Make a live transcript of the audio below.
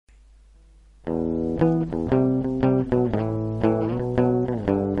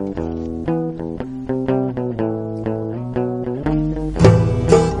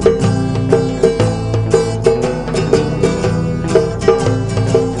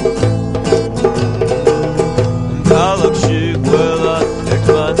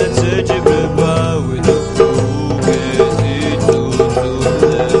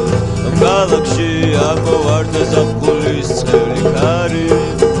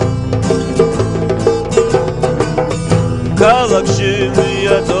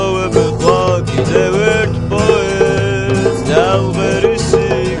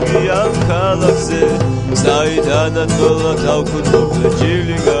სადაც ყველა თავქუთ მოხდა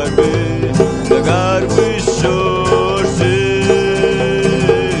ჯილი გარბი და გარბის შორსის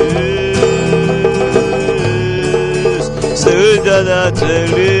სევიდა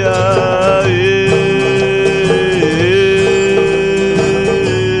დაწერილია ის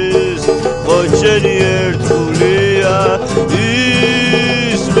ხოჩენი ერთგულია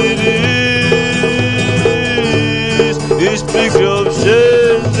ის მიდის ის ფიქრობს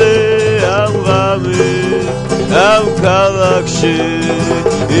შენზე ამ ღამით ამ ქალაქში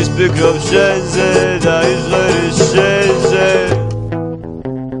ის ფიქრობს შენზე და იზღერის შენზე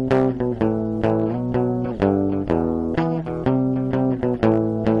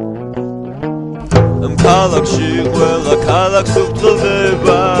ამ ქალაქში ყველა ქალაქს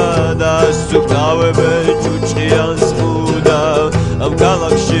უხდება და სუფთავებენ ჭუჭყიანს მუდამ ამ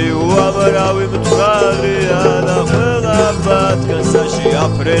ქალაქში უამრავი მწვალია და ყველა ბათქანსაში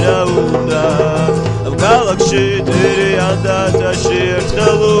აფრენა უნდა ამ ქალაქში დირიან და ტაში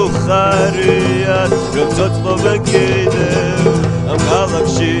ერთხელ უხარიან რომ ცოცხლობენ კიდევ ამ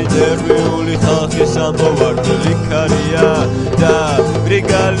ქალაქში ნერვიული ხალხის ამოვარდნილი ქარია და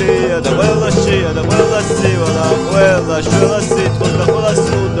გრიგალია და ყველა შია და ყველა სივა და ყველა შველა სიტყვა და ყველა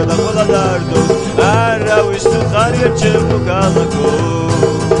სუნდა და ყველა დარდო არავის უხარია ჩემო ქალაქო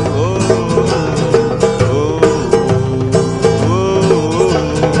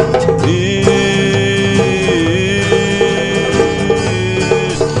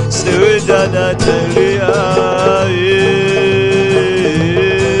დაწერილია ის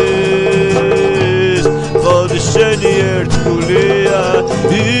ხოდი შენი ერთგულია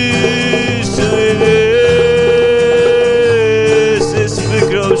ის მიდის ის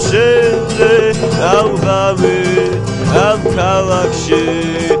ფიქრობს შენზე ამ ღამით ამ ქალაქში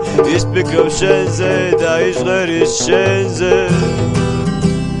ის ფიქრობს შენზე და იზღერის შენზე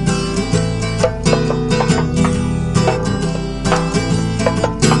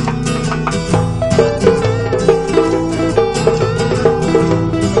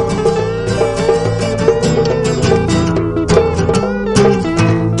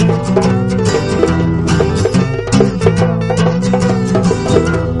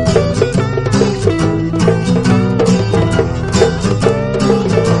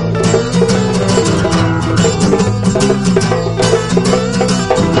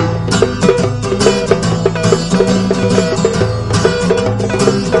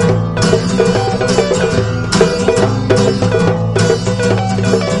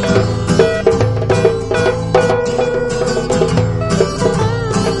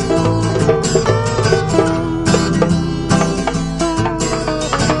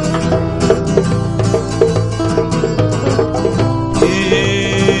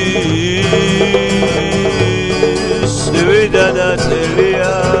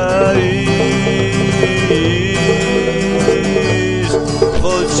დაწერილია ის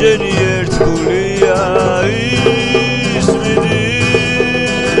ხოჩენი ერთგულია ის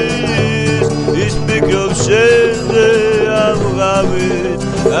მიდის ის ფიქრობს შენზე ამ ღამით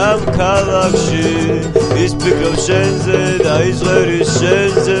ამ ქალაქში ის ფიქრობს შენზე და იზღერის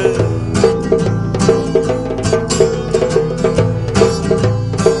შენზე